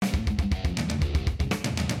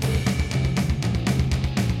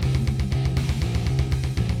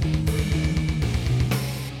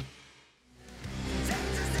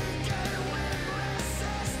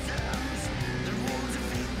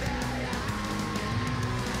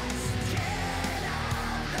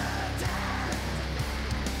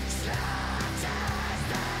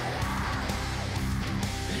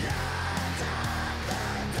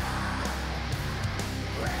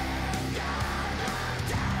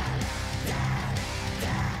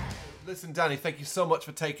Listen, Danny, thank you so much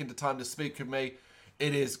for taking the time to speak with me.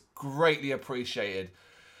 It is greatly appreciated.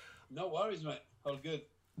 No worries, mate. All good.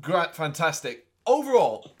 Great, fantastic.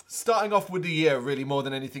 Overall, starting off with the year really more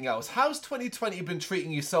than anything else, how's 2020 been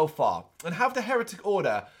treating you so far? And have the Heretic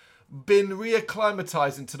Order been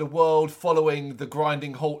reacclimatizing to the world following the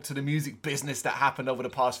grinding halt to the music business that happened over the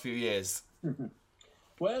past few years?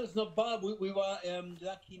 Well, it's not bad. We were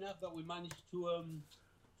lucky enough that we managed to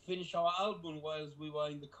finish our album whilst we were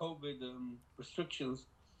in the COVID restrictions,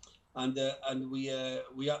 and we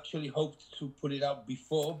actually hoped to put it out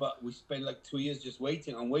before, but we spent like 2 years just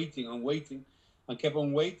waiting and waiting and waiting, and kept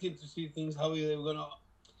on waiting to see things how they were gonna.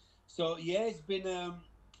 So yeah, it's been.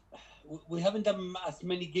 We haven't done as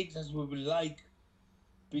many gigs as we would like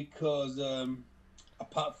because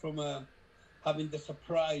apart from having the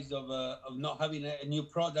surprise of not having a new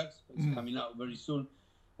product, it's coming out very soon.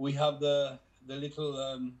 We have the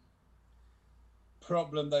little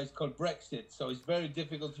problem that is called Brexit. So it's very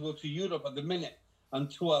difficult to go to Europe at the minute and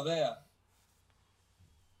tour there.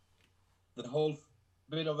 The whole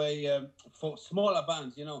bit of a for smaller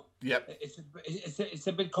bands, you know. Yep. It's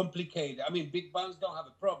a bit complicated. I mean, big bands don't have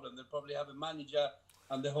a problem. They probably have a manager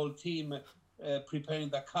and the whole team preparing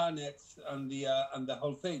the carnets and the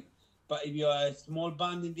whole thing. But if you're a small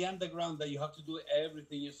band in the underground that you have to do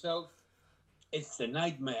everything yourself, it's a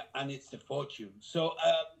nightmare and it's a fortune. So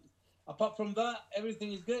apart from that,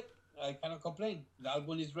 everything is good. I cannot complain. The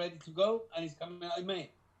album is ready to go and it's coming out in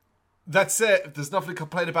May. That's it. There's nothing to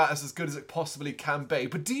complain about. It's as good as it possibly can be.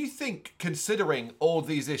 But do you think, considering all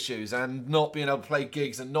these issues and not being able to play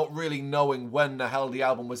gigs and not really knowing when the hell the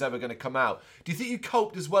album was ever going to come out, do you think you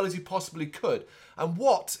coped as well as you possibly could? And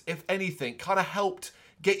what, if anything, kind of helped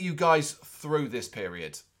get you guys through this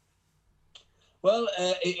period? Well,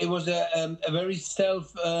 it was a very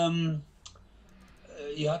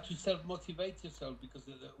you had to self-motivate yourself because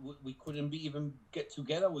we couldn't even get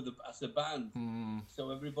together as a band. So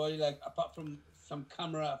everybody, like, apart from some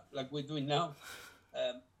camera like we're doing now,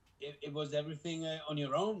 it was everything on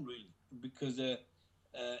your own, really, because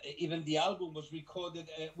even the album was recorded.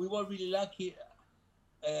 We were really lucky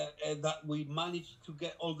that we managed to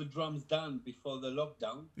get all the drums done before the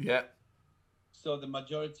lockdown. Yeah. So the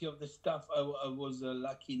majority of the stuff, I was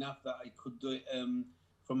lucky enough that I could do it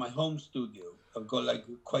from my home studio. I've got like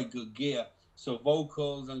quite good gear. So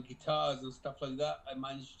vocals and guitars and stuff like that, I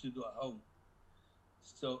managed to do at home.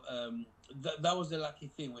 So that was the lucky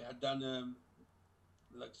thing. We had done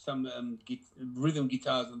like some rhythm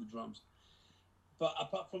guitars on the drums. But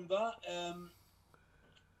apart from that,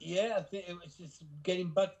 yeah, I think it was just getting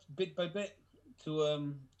back bit by bit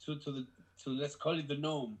to let's call it the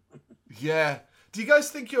norm. Yeah. Do you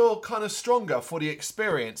guys think you're kind of stronger for the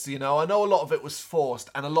experience? You know, I know a lot of it was forced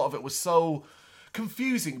and a lot of it was so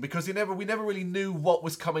confusing because we never really knew what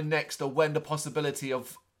was coming next or when the possibility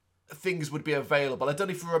of things would be available. I don't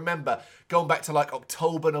know if you remember going back to like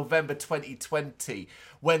October, November 2020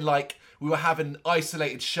 when like we were having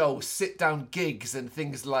isolated shows, sit down gigs and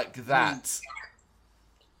things like that.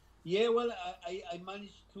 Yeah, well, I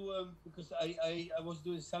managed to because I was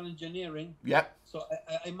doing sound engineering. Yep. So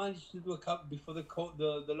I managed to do a couple before the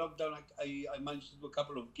lockdown. I managed to do a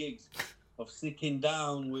couple of gigs of sitting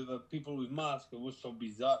down with people with masks. It was so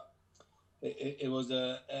bizarre. It was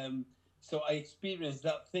so I experienced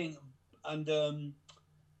that thing, and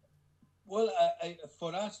well,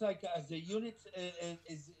 for us like as a unit,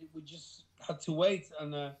 we just had to wait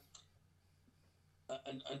and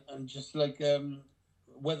just like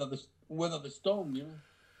weather the storm, you know.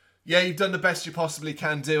 Yeah, you've done the best you possibly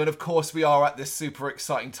can do, and of course we are at this super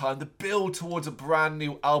exciting time, the build towards a brand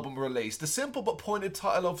new album release, the simple but pointed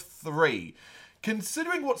title of 3.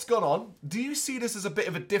 Considering what's gone on, do you see this as a bit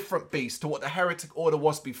of a different beast to what the Heretic Order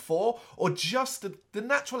was before, or just the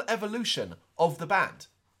natural evolution of the band?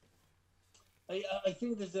 I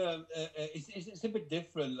think there's it's a bit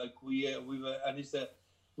different. Like we were, and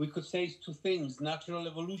we could say it's two things. Natural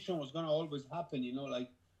evolution was going to always happen, you know, like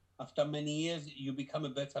after many years, you become a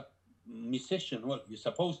better musician. Well, you're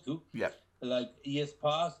supposed to. Yeah. Like years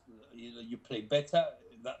pass, you play better.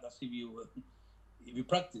 That's if you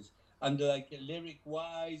practice. And like lyric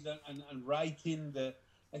wise and writing,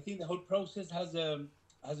 I think the whole process has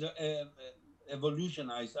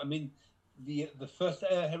evolutionized. I mean, the first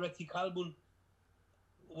Heretic album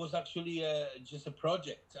was actually just a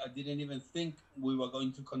project. I didn't even think we were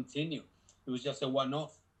going to continue. It was just a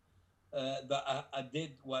one-off that I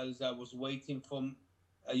did whilst I was waiting for.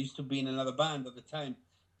 I used to be in another band at the time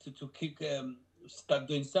to start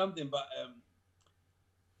doing something, but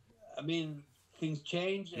I mean things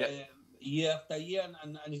change year after year,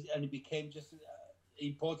 and it became just an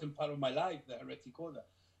important part of my life, the Heretic Order.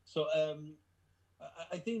 So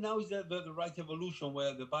I think now is the right evolution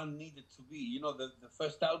where the band needed to be. You know, the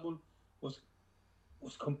first album was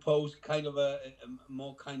was composed kind of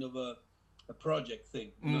more kind of a project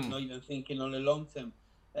thing, not even thinking on a long term.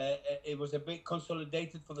 It was a bit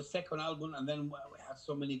consolidated for the second album, and then we had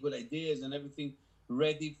so many good ideas and everything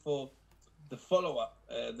ready for the follow up.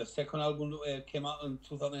 The second album came out in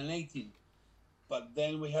 2018, but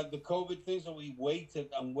then we had the COVID thing, so we waited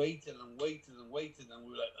and waited and waited and waited, and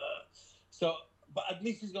we were like, ugh. So, but at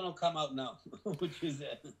least it's gonna come out now, which is.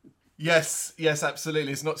 Yes, yes,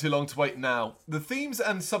 absolutely. It's not too long to wait now. The themes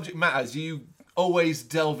and subject matters you always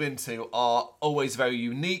delve into are always very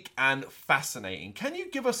unique and fascinating. Can you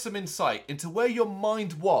give us some insight into where your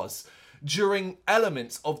mind was during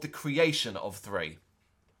elements of the creation of Three?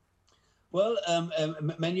 Well,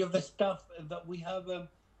 many of the stuff that we have,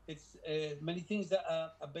 it's many things that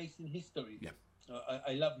are based in history. Yeah.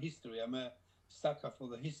 I love history. I'm a sucker for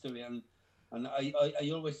the history, and I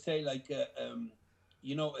always say like,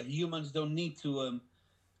 you know, humans don't need to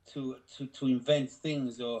invent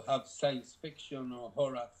things or have science fiction or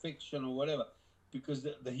horror fiction or whatever, because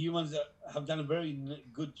the humans have done a very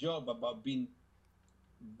good job about being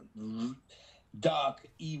dark,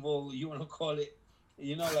 evil, you want to call it,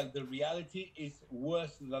 you know, like the reality is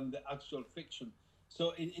worse than the actual fiction.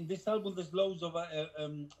 So in this album, there's loads of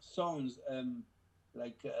songs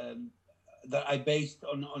like that I based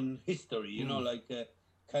on history, you know, like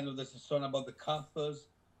kind of there's a song about the Cathars.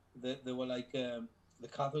 They were like, the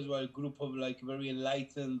Cathars were a group of like very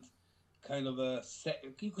enlightened kind of a sect.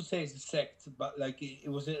 You could say it's a sect, but like it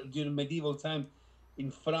was during medieval time in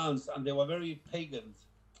France, and they were very pagans.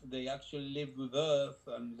 They actually lived with earth,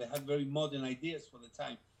 and they had very modern ideas for the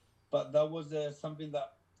time. But that was something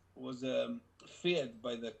that was feared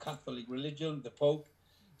by the Catholic religion, the Pope.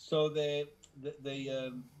 So they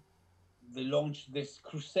launched this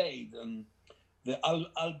crusade, and the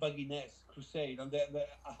Albigense crusade, and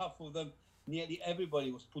half of them, nearly everybody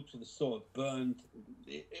was put to the sword, burned.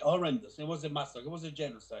 Horrendous. It was a massacre. It was a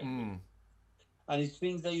genocide. And it's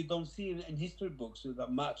things that you don't see in history books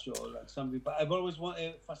that much or like something. But I've always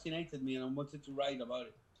fascinated me, and I wanted to write about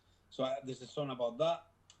it. So there's a song about that.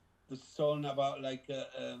 There's a song about like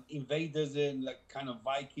invaders and like kind of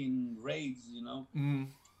Viking raids. You know,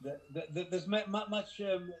 there's much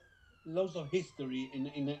loads of history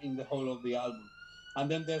in the whole of the album, and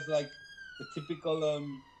then there's like the typical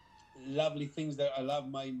lovely things that I love.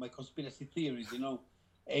 My conspiracy theories. You know,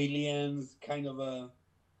 aliens, kind of a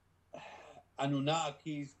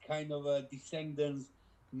Anunnakis, kind of descendants,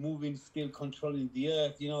 moving, still controlling the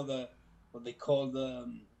earth. You know, what they call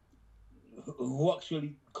the who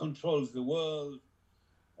actually controls the world.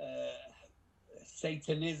 Uh,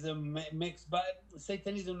 Satanism mixed, but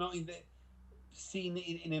Satanism not in the seen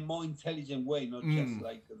in a more intelligent way, not just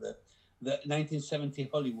like the 1970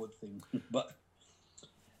 Hollywood thing. But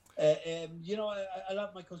you know, I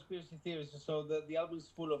love my conspiracy theories, so the album is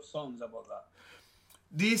full of songs about that.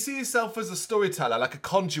 Do you see yourself as a storyteller, like a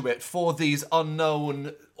conduit for these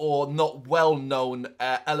unknown or not well-known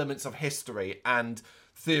elements of history and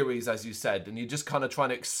theories, as you said, and you're just kind of trying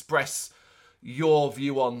to express your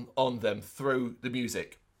view on them through the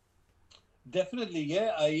music? Definitely,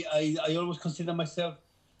 yeah. I always consider myself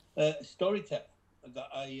a storyteller. That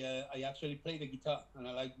I actually play the guitar, and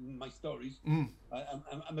I like my stories.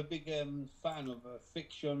 I'm a big fan of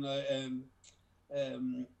fiction.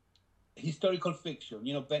 Historical fiction,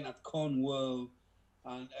 you know, Bernard Cornwell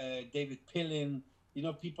and David Pillin, you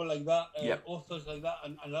know, people like that, authors like that,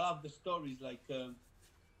 and I love the stories, like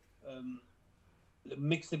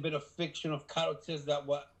mix a bit of fiction of characters that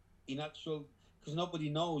were in actual, because nobody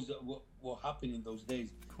knows what happened in those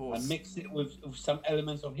days, Of course. and mix it with some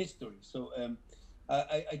elements of history. So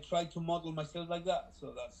I try to model myself like that.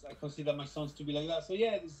 So I consider my songs to be like that. So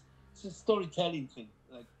yeah, it's a storytelling thing,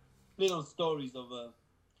 like little stories of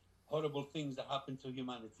horrible things that happen to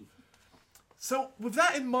humanity. So with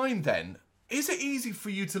that in mind then, is it easy for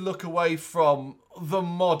you to look away from the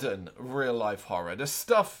modern real-life horror, the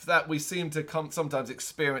stuff that we seem to sometimes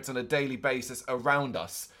experience on a daily basis around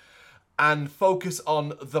us, and focus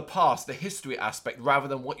on the past, the history aspect, rather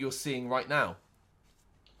than what you're seeing right now?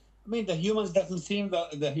 I mean, the human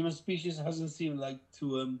species hasn't seemed like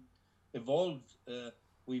to evolve.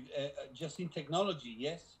 We've just in technology,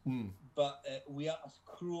 yes, but we are as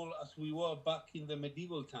cruel as we were back in the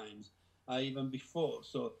medieval times, even before.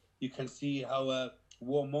 So you can see how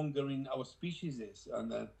warmongering our species is,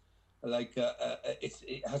 and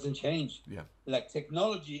it hasn't changed. Yeah, like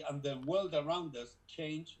technology and the world around us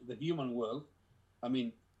change the human world. I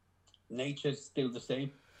mean, nature's still the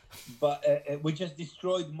same, but we just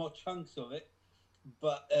destroyed more chunks of it.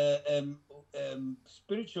 but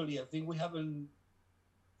spiritually, I think we haven't.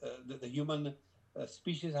 The human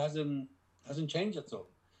species hasn't changed at all.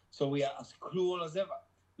 So we are as cruel as ever.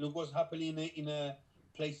 Look what's happening in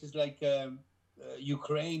places like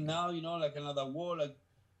Ukraine now. You know, like another war. Like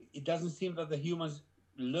it doesn't seem that the humans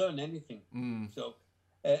learn anything. So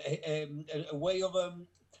a way of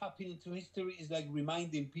tapping into history is like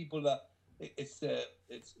reminding people that it's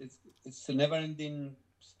a never-ending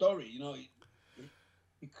story. You know,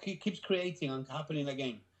 it keeps creating and happening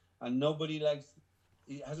again, and nobody likes.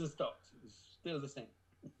 It hasn't stopped. It's still the same.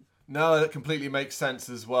 No, that completely makes sense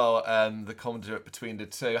as well, the conduit between the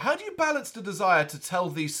two. How do you balance the desire to tell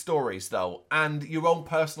these stories, though, and your own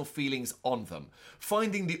personal feelings on them?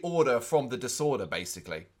 Finding the order from the disorder,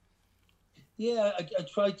 basically. Yeah, I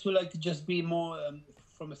try to like just be more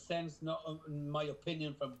from a sense, not in my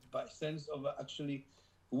opinion, but a sense of actually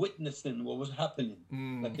witnessing what was happening,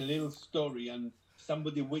 like a little story, and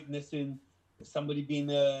somebody witnessing somebody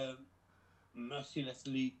being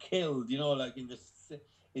mercilessly killed. You know, like in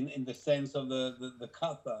the sense of the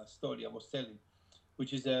Katha story I was telling,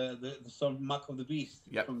 which is the song "Mark of the Beast"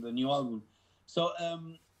 Yep. from the new album. So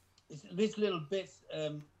these little bits,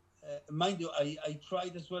 mind you, I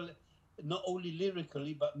tried as well, not only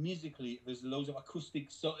lyrically but musically. There's loads of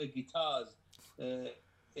acoustic guitars,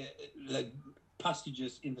 like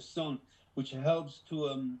passages in the song, which helps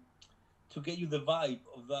to get you the vibe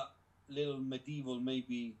of that little medieval,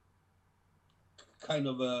 maybe kind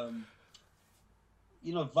of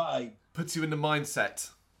vibe. Puts you in the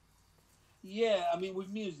mindset. Yeah, I mean with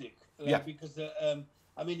music, like, Yeah. because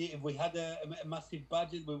I mean if we had a massive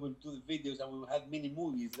budget, we would do the videos and we would have mini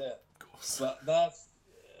movies there. Of course. But that's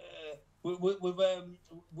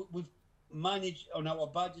we've managed on our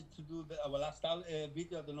budget to do our last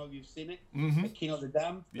video. I don't know if you've seen it, Mm-hmm. the King of the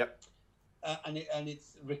Damned. Yep. And it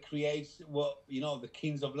recreates what the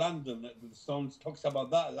Kings of London. The song talks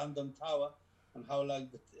about that London Tower and how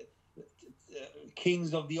like the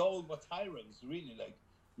kings of the old were tyrants. Really, like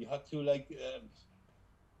you had to like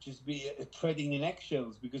just be treading in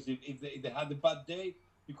eggshells, because if they had a bad day,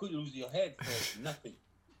 you could lose your head for nothing.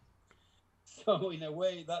 So in a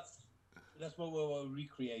way, that's what we were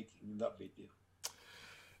recreating in that video.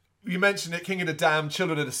 You mentioned it, King of the Dam,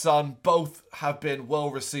 Children of the Sun, both have been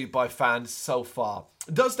well received by fans so far.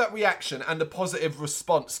 Does that reaction and the positive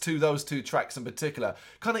response to those two tracks in particular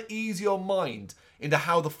kind of ease your mind into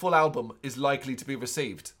how the full album is likely to be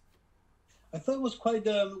received? I thought it was quite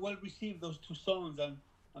well received, those two songs, and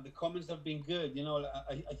the comments have been good. You know,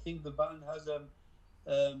 I think the band has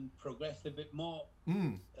progressed a bit more.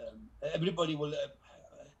 Everybody will,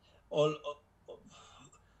 all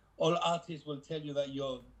artists will tell you that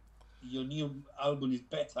your new album is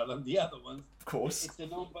better than the other ones. Of course. It's a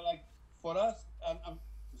no, but like for us,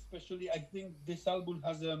 especially, I think this album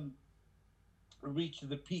has reached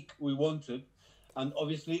the peak we wanted, and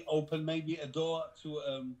obviously opened maybe a door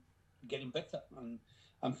to getting better. And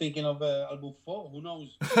I'm thinking of album 4. Who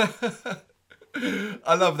knows?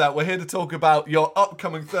 I love that. We're here to talk about your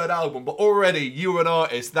upcoming third album, but already you are an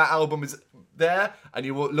artist. That album is there, and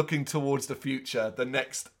you're looking towards the future, the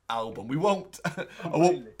next album. I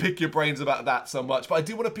won't pick your brains about that so much, but I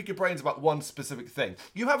do want to pick your brains about one specific thing.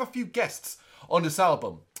 You have a few guests on this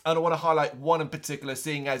album, and I want to highlight one in particular,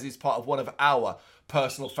 seeing as he's part of one of our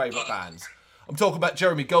personal favourite bands. I'm talking about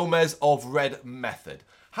Jeremy Gomez of Red Method.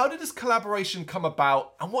 How did this collaboration come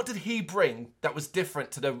about, and what did he bring that was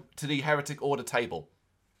different to the Heretic Order table?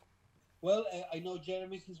 Well, I know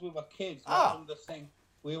Jeremy since we were kids.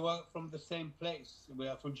 We were from the same place. We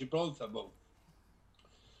are from Gibraltar both.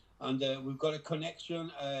 And we've got a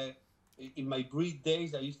connection. In my Breed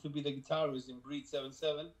days, I used to be the guitarist in Breed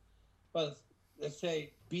 7/7. But let's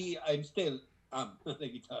say I'm the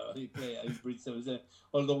guitar player in Breed 7/7.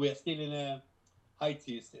 Although we are still in a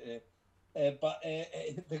hiatus. But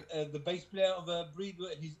the bass player of Breed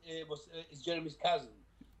is Jeremy's cousin.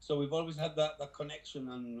 So we've always had that connection,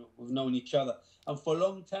 and we've known each other. And for a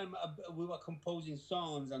long time, we were composing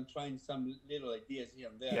songs and trying some little ideas here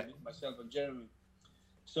and there, myself and Jeremy.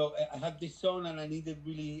 So I had this song, and I needed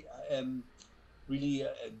really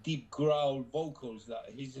deep growl vocals. That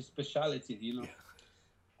his speciality, you know. Yeah.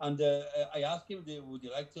 And I asked him, would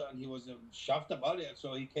you like to? And he was chuffed about it.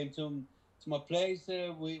 So he came to my place.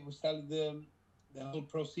 We started the whole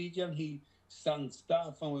procedure, and he sang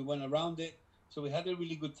stuff, and we went around it. So we had a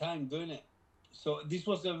really good time doing it. So this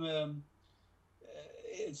was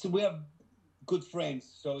so we have good friends,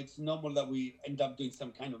 so it's normal that we end up doing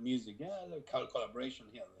some kind of music. Yeah, like collaboration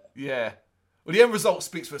here and there. Yeah. Well, the end result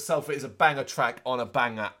speaks for itself. It is a banger track on a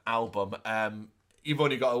banger album. you've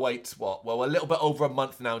only got to wait, what? Well, a little bit over a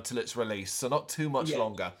month now until it's released, so not too much Yeah.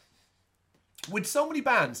 longer. With so many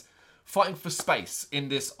bands fighting for space in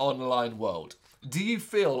this online world, do you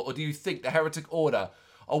feel or do you think the Heretic Order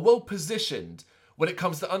are well positioned when it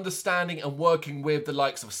comes to understanding and working with the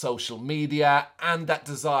likes of social media and that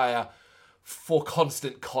desire for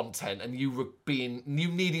constant content and you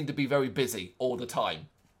needing to be very busy all the time?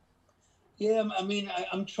 Yeah, I mean,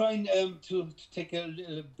 I'm trying to take a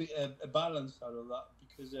little bit a balance out of that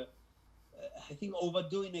because I think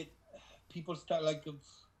overdoing it, people start like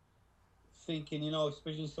thinking,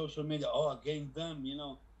 especially in social media, oh, against them,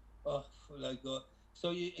 oh, like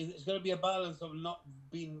it's going to be a balance of not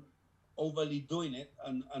being overly doing it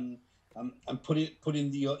and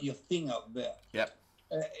putting your thing out there. Yep.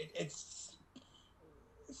 It's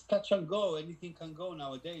touch and go. Anything can go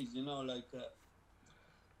nowadays, like.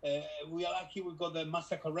 We are lucky we got the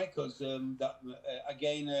Massacre Records that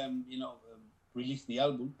again released the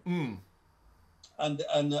album, and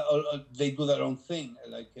they do their own thing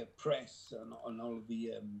like press and all of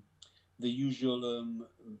the usual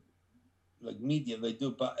like media they do.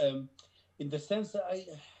 But in the sense that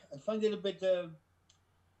I find it a bit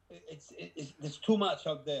it's there's too much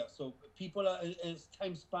out there, so people are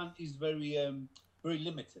time span is very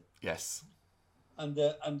limited. Yes. And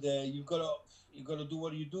you gotta do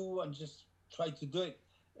what you do and just try to do it.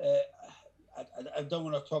 I don't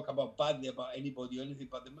want to talk about badly about anybody or anything,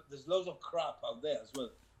 but there's loads of crap out there as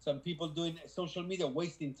well. Some people doing social media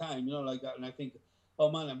wasting time, like that. And I think, oh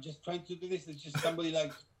man, I'm just trying to do this. It's just somebody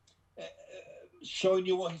like showing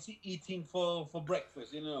you what he's eating for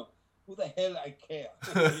breakfast. Who the hell I care?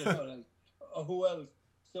 Or who else?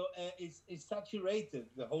 So it's saturated.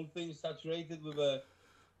 The whole thing is saturated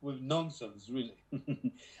with nonsense, really.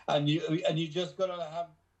 and you just gotta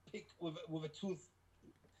pick with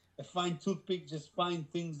a fine toothpick, just find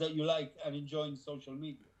things that you like and enjoy in social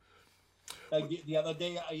media. Like the other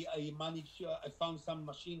day, I managed, I found some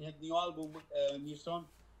Machine Head new album, new song.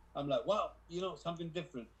 I'm like, wow, something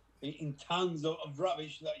different in tons of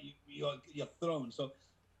rubbish that you're thrown. So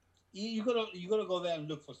you gotta go there and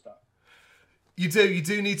look for stuff. You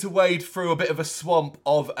do need to wade through a bit of a swamp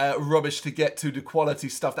of rubbish to get to the quality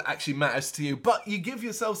stuff that actually matters to you. But you give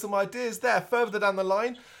yourself some ideas there. Further down the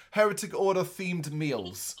line, Heretic Order themed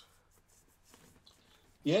meals.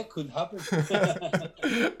 Yeah, could happen.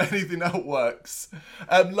 Anything that works.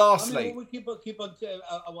 Lastly, I mean, we keep on.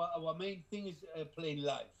 Our main thing is playing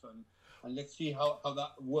live, and let's see how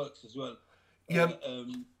that works as well. Yeah.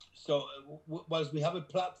 So whilst we have a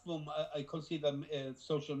platform, I consider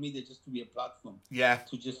social media just to be a platform. Yeah.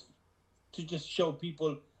 To just show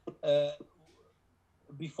people.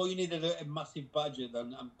 Before you needed a massive budget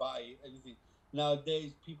and buy anything.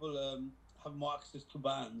 Nowadays, people have more access to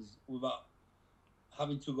bands without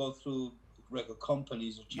having to go through record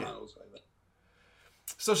companies or channels like that.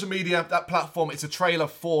 Social media, that platform, it's a trailer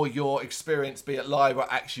for your experience, be it live or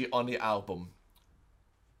actually on the album.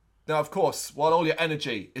 Now, of course, while all your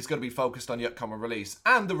energy is going to be focused on the upcoming release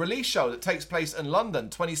and the release show that takes place in London,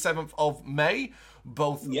 27th of May,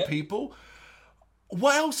 both people,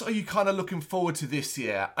 what else are you kind of looking forward to this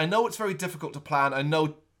year? I know it's very difficult to plan. I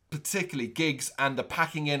know particularly gigs and the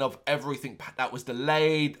packing in of everything that was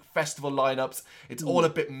delayed, festival lineups, it's all a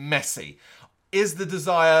bit messy. Is the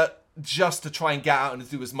desire just to try and get out and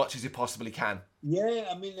do as much as you possibly can? Yeah,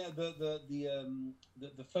 I mean,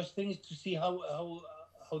 the first thing is to see how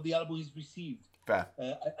the album is received. Fair.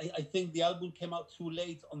 I think the album came out too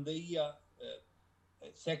late on the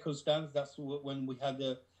circumstance. That's when we had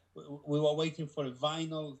we were waiting for a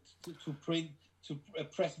vinyl to print, to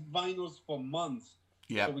press vinyls for months.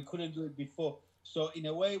 Yeah. So we couldn't do it before. So in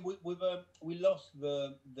a way, we lost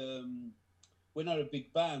the we're not a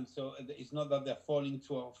big band, so it's not that they're falling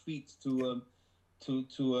to our feet to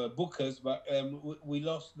bookers, but we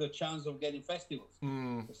lost the chance of getting festivals.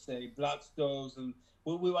 Let's say Bloodstones, and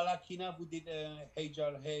we were lucky enough. We did Hage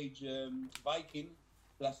Viking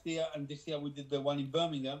last year, and this year we did the one in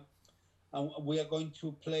Birmingham, and we are going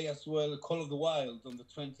to play as well Call of the Wild on the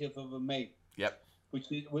 20th of May. Yep. Which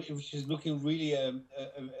is looking really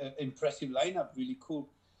impressive lineup, really cool.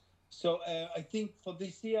 So I think for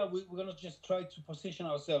this year we're gonna just try to position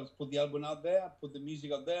ourselves, put the album out there, put the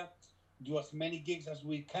music out there, do as many gigs as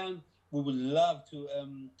we can. We would love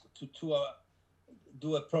to tour,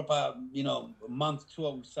 do a proper month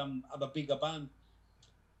tour with some other bigger band,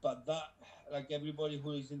 but that, like everybody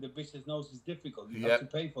who is in the business knows, is difficult. You have to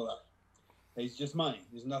pay for that. It's just money.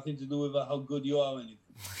 It's nothing to do with how good you are or anything.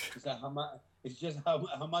 It's like it's just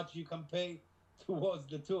how much you can pay towards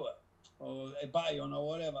the tour or a buy-on or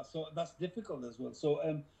whatever. So that's difficult as well. So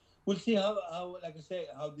we'll see how like I say,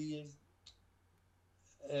 how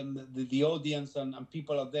the audience and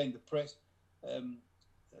people out there in the press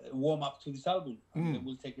warm up to this album, and then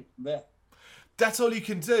we'll take it from there. That's all you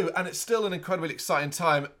can do, and it's still an incredibly exciting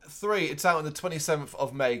time. 3, it's out on the 27th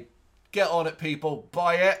of May. Get on it, people.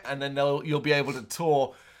 Buy it, and then you'll be able to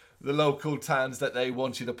tour the local towns that they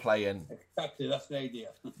want you to play in. Exactly, that's the idea.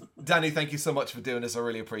 Danny, thank you so much for doing this. I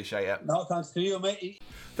really appreciate it. No, thanks to you, mate.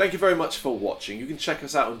 Thank you very much for watching. You can check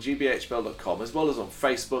us out on gbhbl.com, as well as on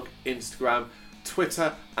Facebook, Instagram,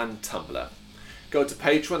 Twitter, and Tumblr. Go to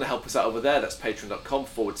Patreon to help us out over there. That's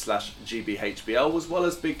patreon.com/GBHBL, as well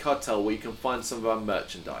as Big Cartel, where you can find some of our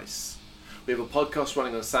merchandise. We have a podcast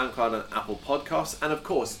running on SoundCloud and Apple Podcasts. And of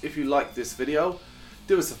course, if you like this video,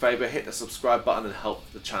 do us a favour, hit the subscribe button and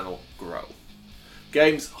help the channel grow.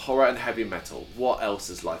 Games, horror and heavy metal. What else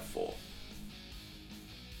is life for?